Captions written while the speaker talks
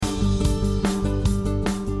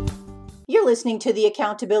You're listening to the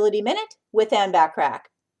Accountability Minute with Ann Bachrach.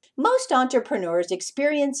 Most entrepreneurs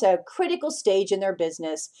experience a critical stage in their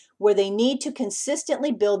business where they need to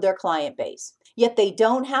consistently build their client base, yet they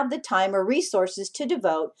don't have the time or resources to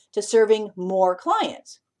devote to serving more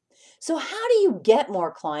clients. So how do you get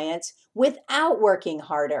more clients without working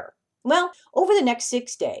harder? Well, over the next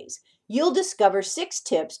 6 days, you'll discover 6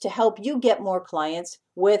 tips to help you get more clients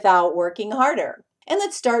without working harder. And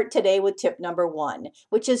let's start today with tip number 1,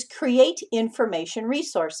 which is create information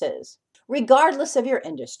resources. Regardless of your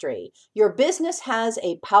industry, your business has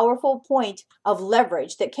a powerful point of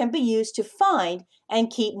leverage that can be used to find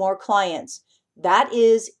and keep more clients. That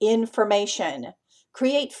is information.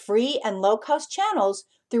 Create free and low-cost channels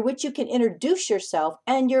through which you can introduce yourself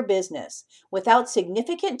and your business without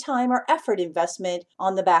significant time or effort investment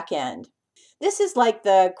on the back end. This is like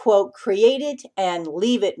the, quote, create it and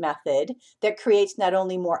leave it method that creates not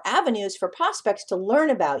only more avenues for prospects to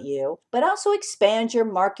learn about you, but also expands your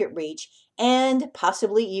market reach and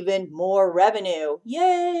possibly even more revenue.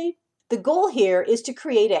 Yay! The goal here is to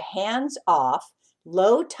create a hands-off,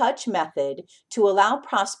 low-touch method to allow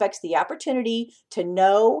prospects the opportunity to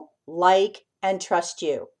know, like, and trust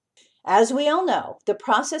you. As we all know, the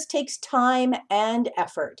process takes time and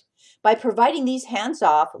effort. By providing these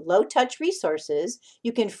hands-off, low-touch resources,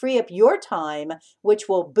 you can free up your time, which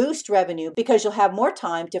will boost revenue because you'll have more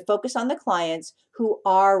time to focus on the clients who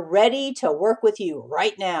are ready to work with you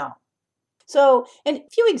right now. So, a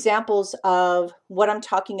few examples of what I'm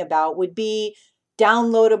talking about would be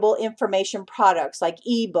downloadable information products like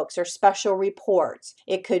ebooks or special reports.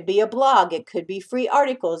 It could be a blog, it could be free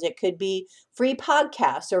articles, it could be free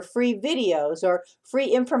podcasts or free videos or free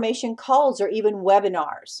information calls or even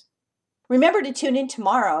webinars. Remember to tune in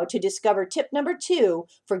tomorrow to discover tip number 2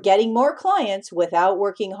 for getting more clients without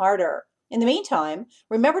working harder. In the meantime,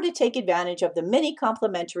 remember to take advantage of the many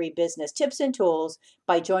complimentary business tips and tools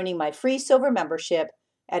by joining my free silver membership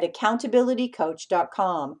at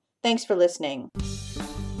accountabilitycoach.com. Thanks for listening.